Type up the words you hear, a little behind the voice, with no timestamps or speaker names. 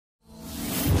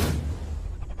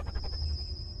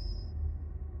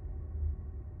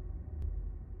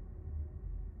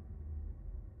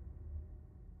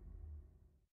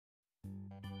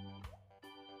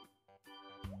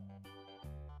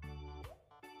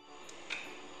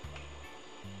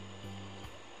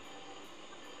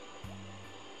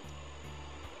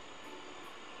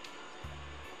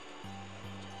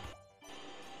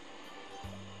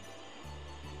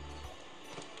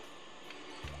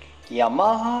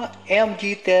Yamaha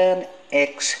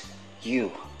MG10XU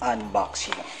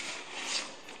unboxing.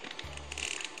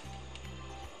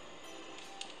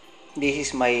 This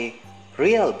is my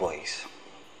real voice.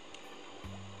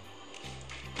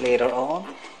 Later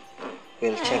on,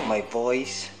 we'll check my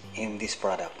voice in this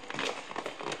product.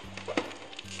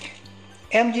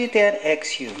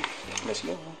 MG10XU. Let's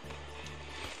go.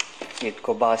 With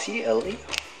Kobasi LE,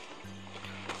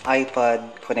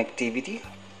 iPad connectivity,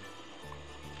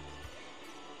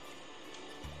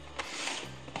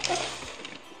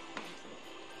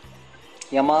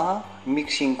 Yamaha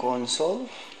mixing console,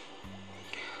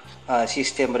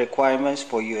 system requirements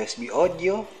for USB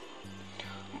audio,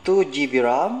 2 GB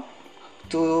RAM,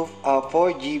 4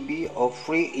 GB of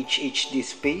free HHD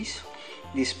space,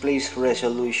 displays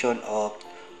resolution of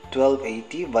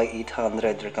 1280 by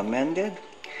 800 recommended,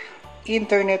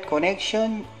 internet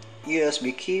connection,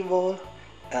 USB cable,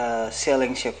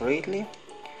 selling separately,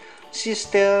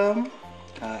 system,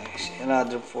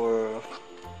 another for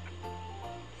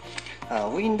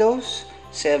Windows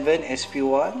 7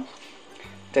 SP1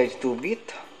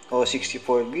 32-bit or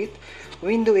 64-bit,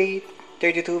 Windows 8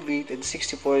 32-bit and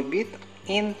 64-bit,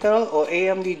 Intel or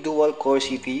AMD dual-core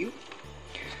CPU,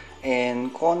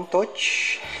 and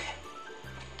Contouch,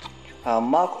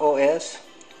 Mac OS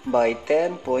by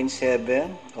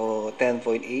 10.7 or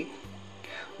 10.8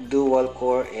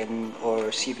 dual-core and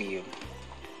or CPU.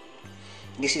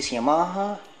 This is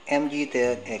Yamaha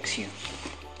MG10XU.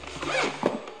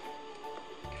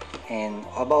 And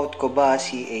about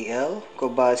Kobasi AL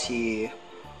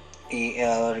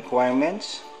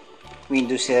requirements,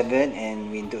 Windows 7 and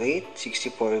Windows 8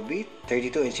 64-bit,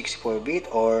 32 and 64-bit,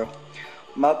 or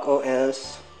Mac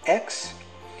OS X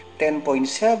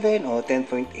 10.7 or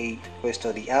 10.8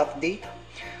 questo the update.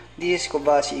 This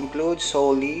Kobasi includes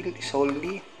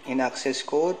solely an access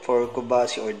code for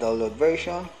Kobasi or download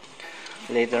version.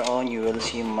 Later on you will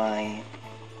see my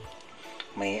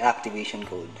activation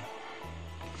code.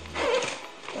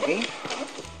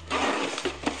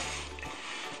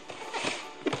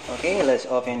 Okay, let's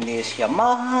open this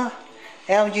Yamaha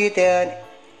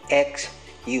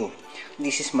MG10XU.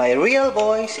 This is my real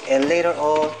voice, and later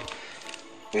on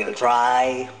we'll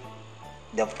try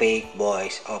the fake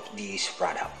voice of this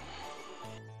product.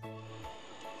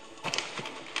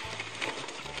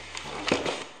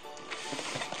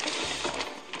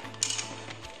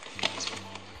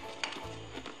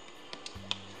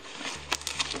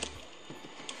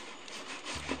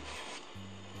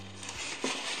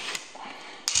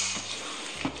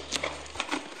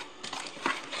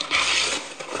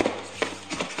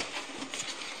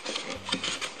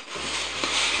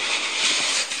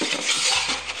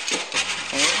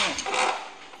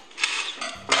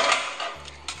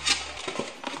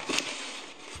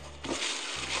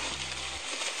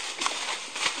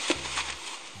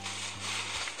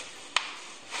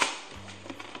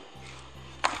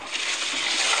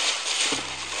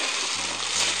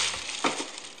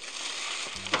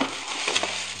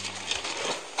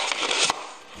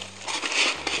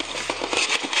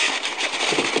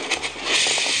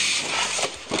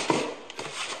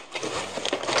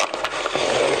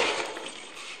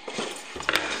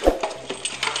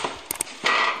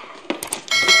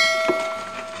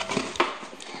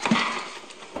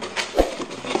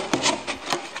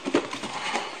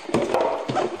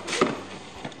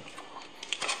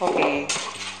 Okay,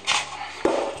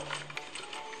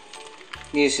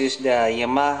 this is the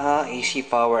Yamaha AC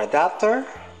power adapter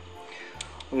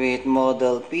with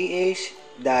model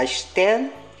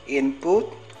PS-10, input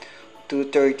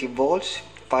 230 volts,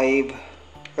 5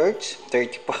 Hz,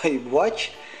 35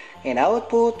 watts, and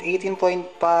output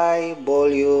 18.5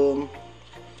 volume.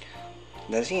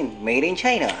 That's it, made in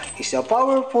China. It's a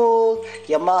powerful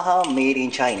Yamaha made in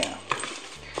China.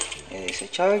 It's a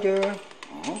charger.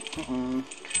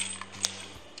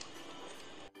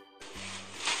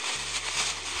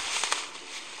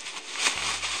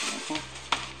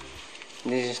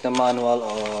 This is the manual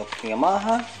of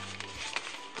Yamaha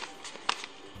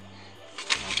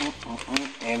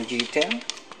MG10,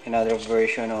 another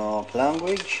version of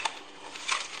language,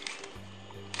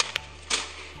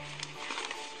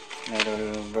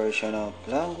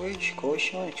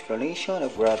 caution, explanation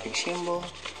of graphic symbol,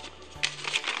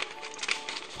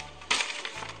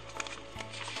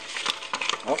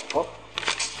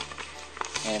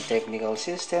 and technical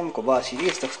system. Kobasi,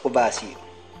 this is the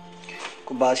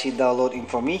Kobasi download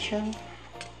information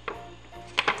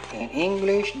in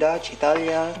English, Dutch,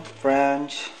 Italian,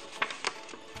 French.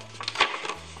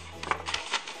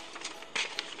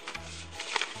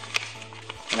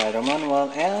 Another manual,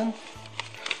 and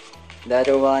the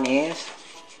other one is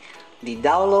the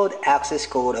download access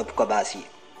code of Kabasi.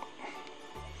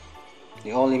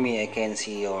 The only me I can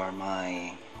see, or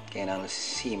my cannot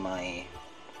see my,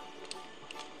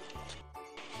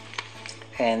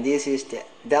 and this is the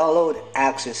download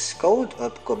access code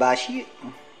of Kobashi.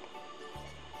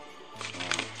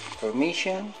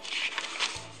 Permission,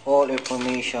 all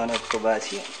information of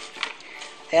Kobashi.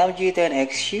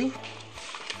 MG10XU,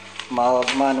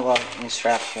 manual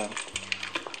instruction,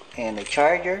 and the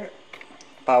charger,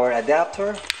 power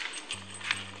adapter,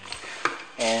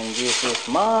 and this is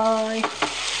my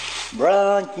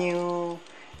brand new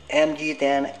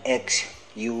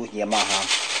MG10XU Yamaha.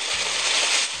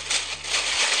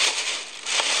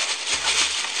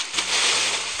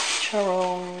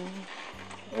 Charong!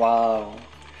 Wow!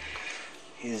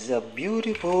 It's a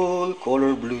beautiful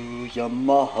color blue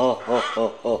Yamaha.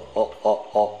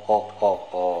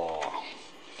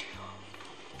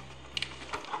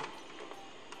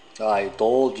 I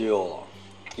told you,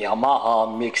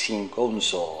 Yamaha mixing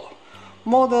console,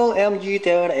 model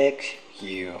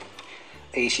MG10XU,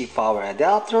 AC power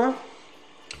adapter,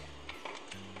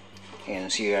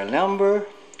 and serial number,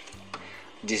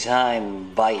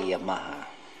 designed by Yamaha.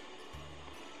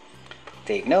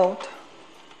 Take note,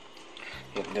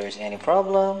 if there's any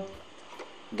problem,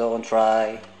 don't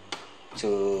try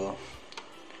to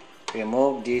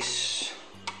remove this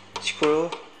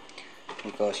screw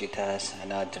because it has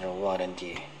another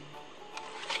warranty.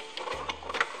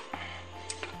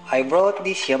 I brought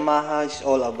this Yamaha. It's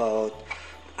all about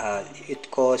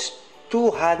it costs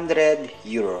 €200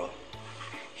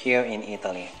 here in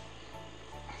Italy.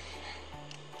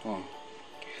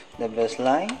 The bass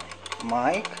line,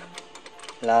 mic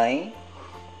line,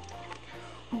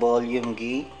 volume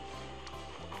gain,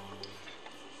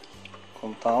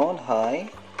 compound high,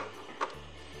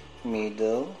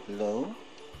 middle, low.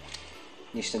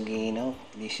 This is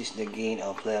the gain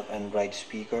of left and right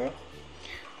speaker,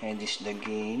 and this is the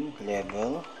gain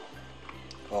level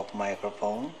of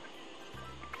microphone.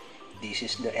 This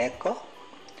is the echo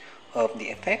of the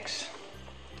effects,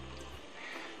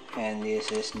 and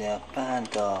this is the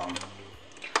phantom,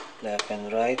 left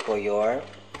and right for your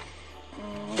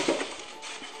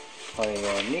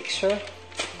mixer.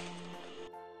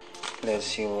 Let's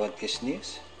see what is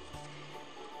this.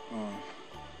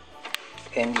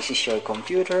 And this is your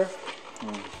computer.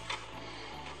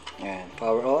 And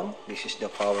power on. This is the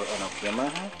power on of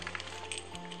Yamaha.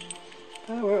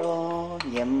 Power on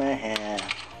Yamaha.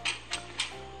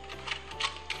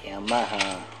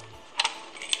 Yamaha.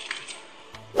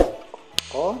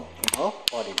 On and off.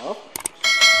 On and off.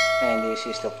 And this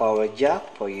is the power jack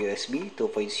for USB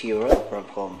 2.0 from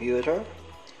computer,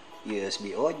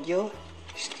 USB audio,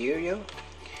 stereo.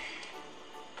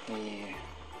 Yeah,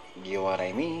 you know what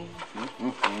I mean?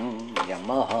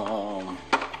 Yamaha.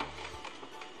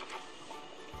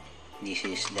 This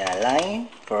is the line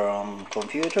from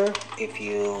computer. If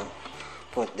you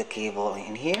put the cable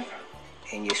in here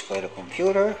and use for the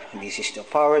computer, this is the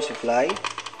power supply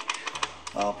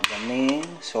of the main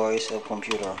source of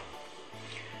computer.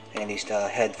 And it's the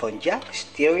headphone jack,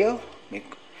 stereo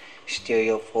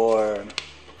for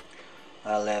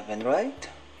left and right,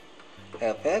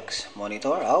 FX,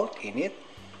 monitor out in it.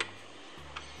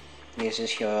 This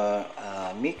is your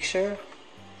mixer.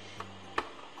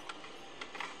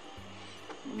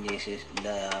 This is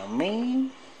the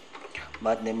main,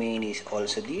 but the main is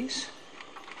also this.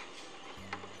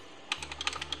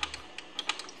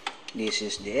 This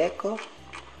is the echo,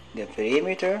 the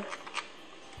perimeter.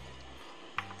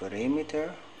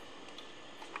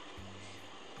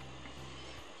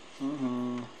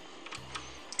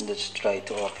 Let's try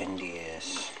to open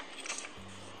this.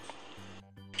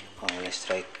 Let's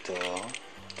try to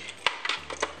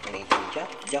jack.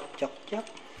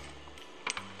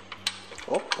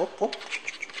 Op.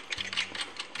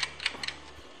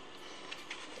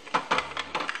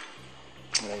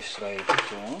 Let's try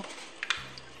to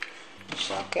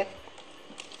socket.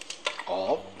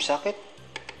 Socket.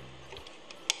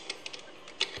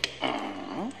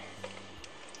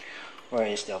 Where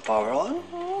is the power on?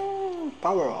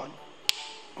 Power on.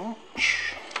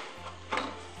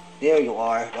 There you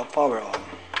are, the power on.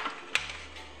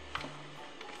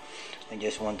 I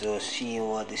just want to see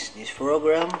what is this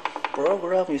program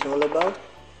is all about.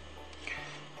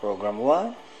 Program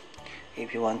 1.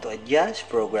 If you want to adjust,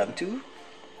 program 2.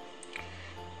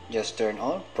 Just turn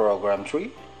on. Program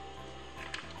 3.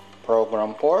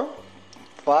 Program 4,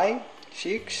 5,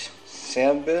 6,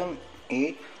 7,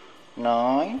 8,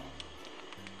 9,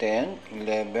 10,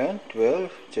 11,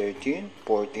 12, 13,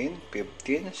 14,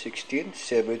 15, 16,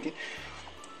 17,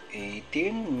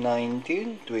 18,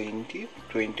 19, 20,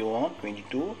 21,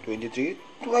 22, 23,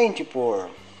 24.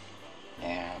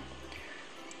 Yeah.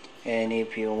 And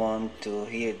if you want to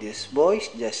hear this voice,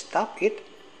 just stop it.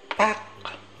 Pack.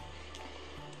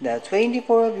 The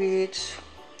 24 bits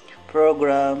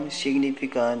program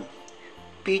significant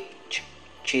pitch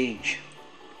change.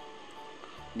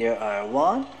 There are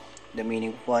one. The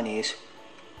meaning of one is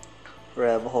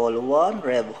rev hole 1,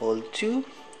 rev hole 2,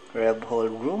 rev hole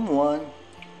room 1,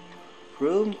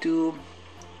 room 2,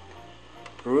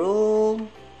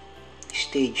 room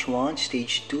stage 1,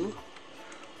 stage 2,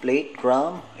 plate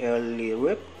drum, early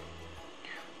rip,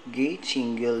 gate,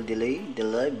 single delay,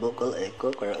 vocal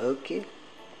echo, karaoke.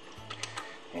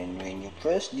 And when you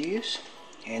press this,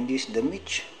 and this is the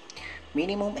pitch,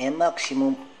 minimum and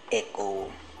maximum echo.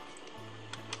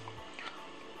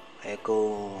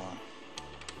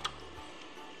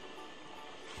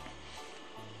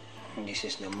 This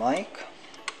is the mic.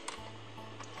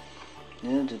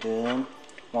 1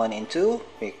 and 2,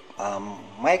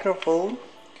 microphone,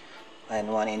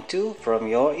 and 1 and 2 from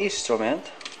your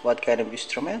instrument. What kind of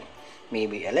instrument?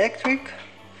 Maybe electric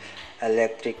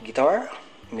guitar,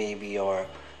 maybe your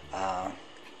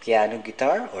piano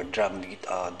guitar or drum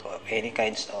guitar, or any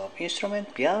kinds of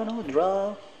instrument, piano,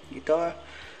 drum, guitar,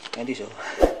 and this all.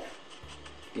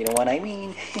 You know what I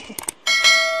mean?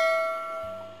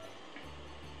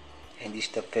 And this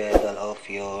is the pedal of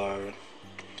Yamaha.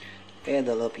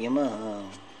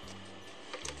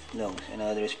 No,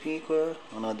 another speaker,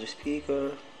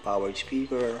 powered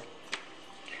speaker,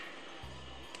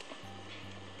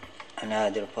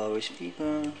 another power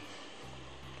speaker.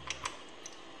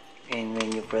 And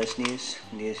when you press this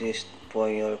is for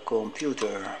your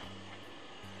computer.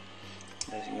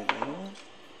 Let's get that one.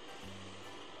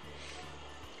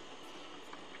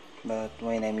 But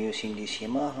when I'm using this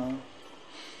Yamaha,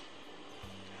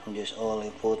 I'm just only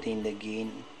putting the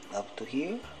gain up to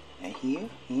here, and here,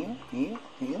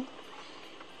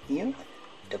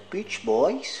 the pitch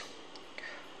voice.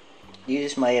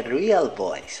 This is my real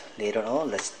voice. Later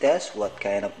on, let's test what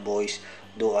kind of voice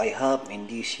do I have in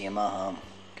this Yamaha.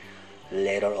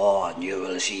 Later on, you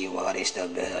will see what is the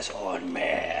best on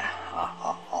me.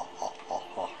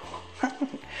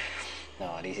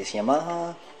 Now, this is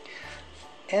Yamaha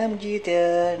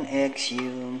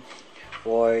MG10XU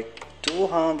for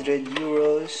 200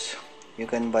 euros. You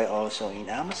can buy also in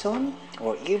Amazon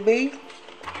or eBay.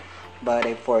 But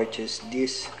I purchased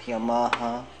this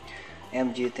Yamaha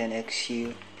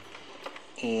MG10XU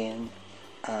in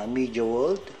Media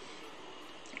World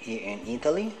here in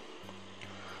Italy,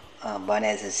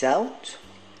 Vanessa South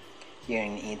here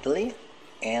in Italy,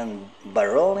 and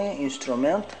Barone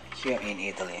Instrument here in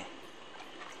Italy.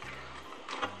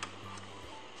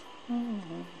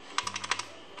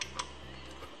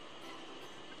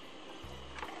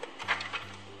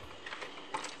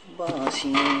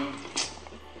 Bassing.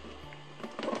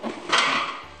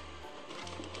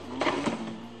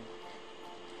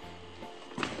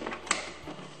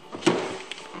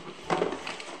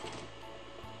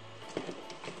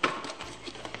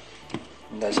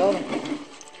 That's all.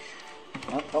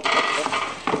 Up.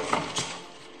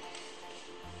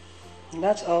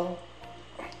 That's all.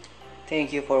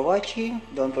 Thank you for watching.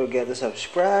 Don't forget to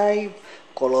subscribe.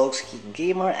 Kolowski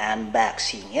Gamer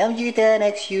Unboxing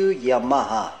MG10XU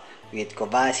Yamaha with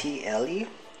Kobashi LE.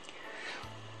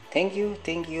 Thank you.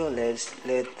 Let's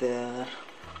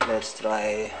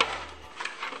try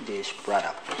this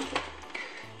product.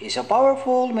 It's a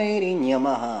powerful made in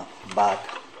Yamaha, but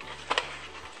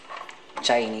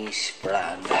Chinese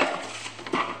brand.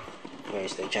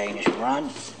 Where's the Chinese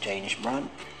brand?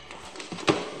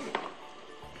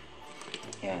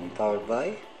 And powered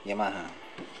by Yamaha.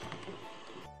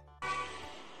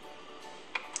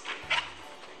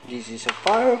 This is a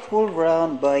powerful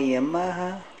brand by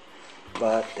Yamaha,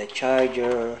 but the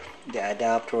charger, the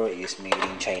adapter is made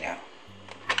in China.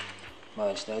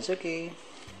 But that's okay.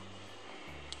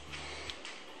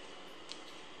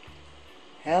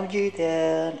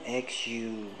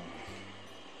 MG10XU.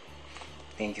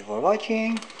 Thank you for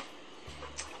watching.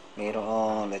 Later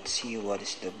on, let's see what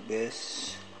is the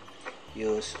best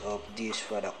use of this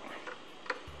product.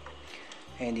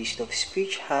 And this of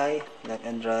speech, high, left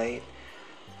and right,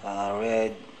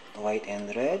 red, white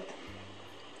and red.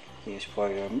 This is for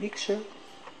your mixer,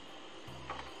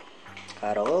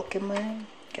 karaoke man,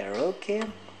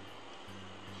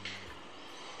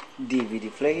 DVD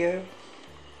player.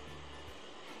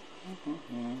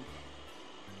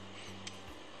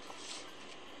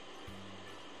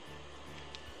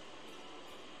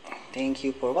 Thank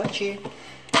you for watching.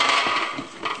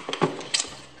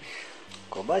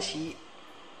 Kobashi.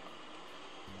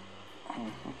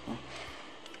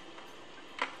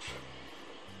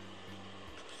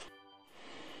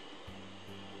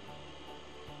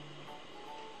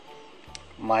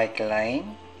 Mic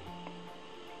line,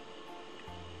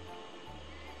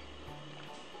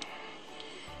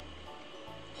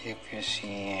 if you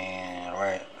see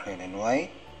red and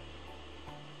white,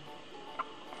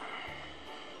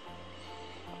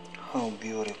 how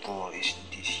beautiful is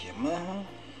this Yamaha.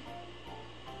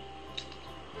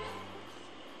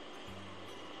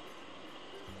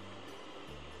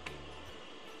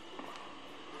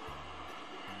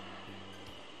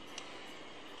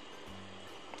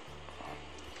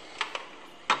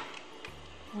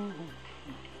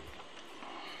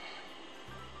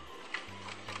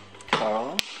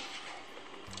 So,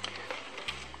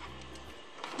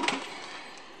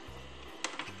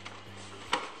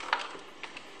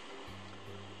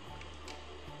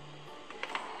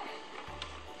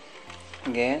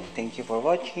 again, thank you for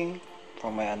watching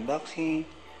for my unboxing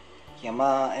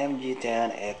Yamaha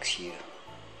MG10XU.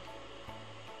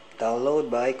 Download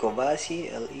by Kovasi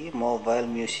LE Mobile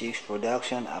Music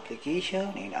Production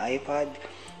Application in iPad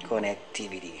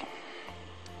connectivity.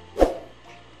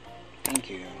 Thank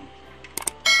you.